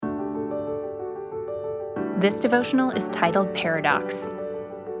This devotional is titled Paradox.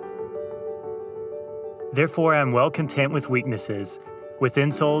 Therefore I am well content with weaknesses, with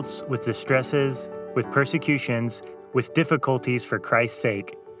insults, with distresses, with persecutions, with difficulties for Christ's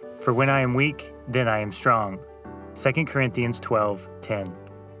sake. For when I am weak, then I am strong. 2 Corinthians 12:10.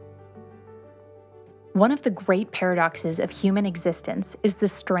 One of the great paradoxes of human existence is the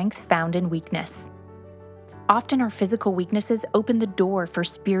strength found in weakness. Often our physical weaknesses open the door for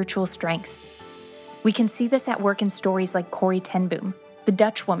spiritual strength. We can see this at work in stories like Corrie ten Boom, the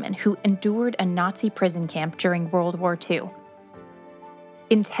Dutch woman who endured a Nazi prison camp during World War II.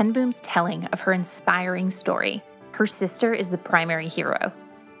 In ten Boom's telling of her inspiring story, her sister is the primary hero.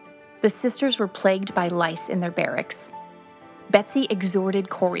 The sisters were plagued by lice in their barracks. Betsy exhorted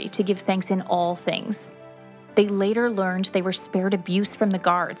Corrie to give thanks in all things. They later learned they were spared abuse from the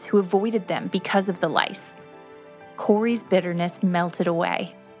guards who avoided them because of the lice. Corrie's bitterness melted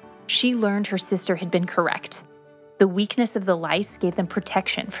away. She learned her sister had been correct. The weakness of the lice gave them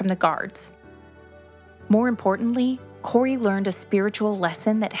protection from the guards. More importantly, Corrie learned a spiritual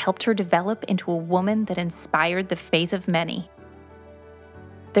lesson that helped her develop into a woman that inspired the faith of many.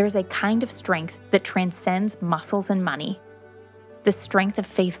 There is a kind of strength that transcends muscles and money. The strength of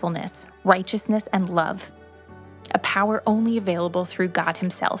faithfulness, righteousness, and love. A power only available through God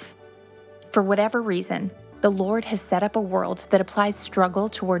Himself. For whatever reason, the Lord has set up a world that applies struggle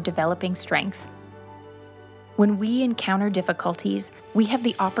toward developing strength. When we encounter difficulties, we have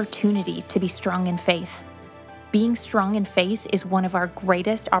the opportunity to be strong in faith. Being strong in faith is one of our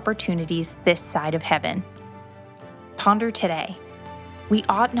greatest opportunities this side of heaven. Ponder today. We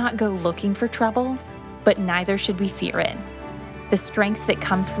ought not go looking for trouble, but neither should we fear it. The strength that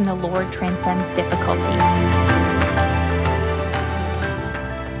comes from the Lord transcends difficulty.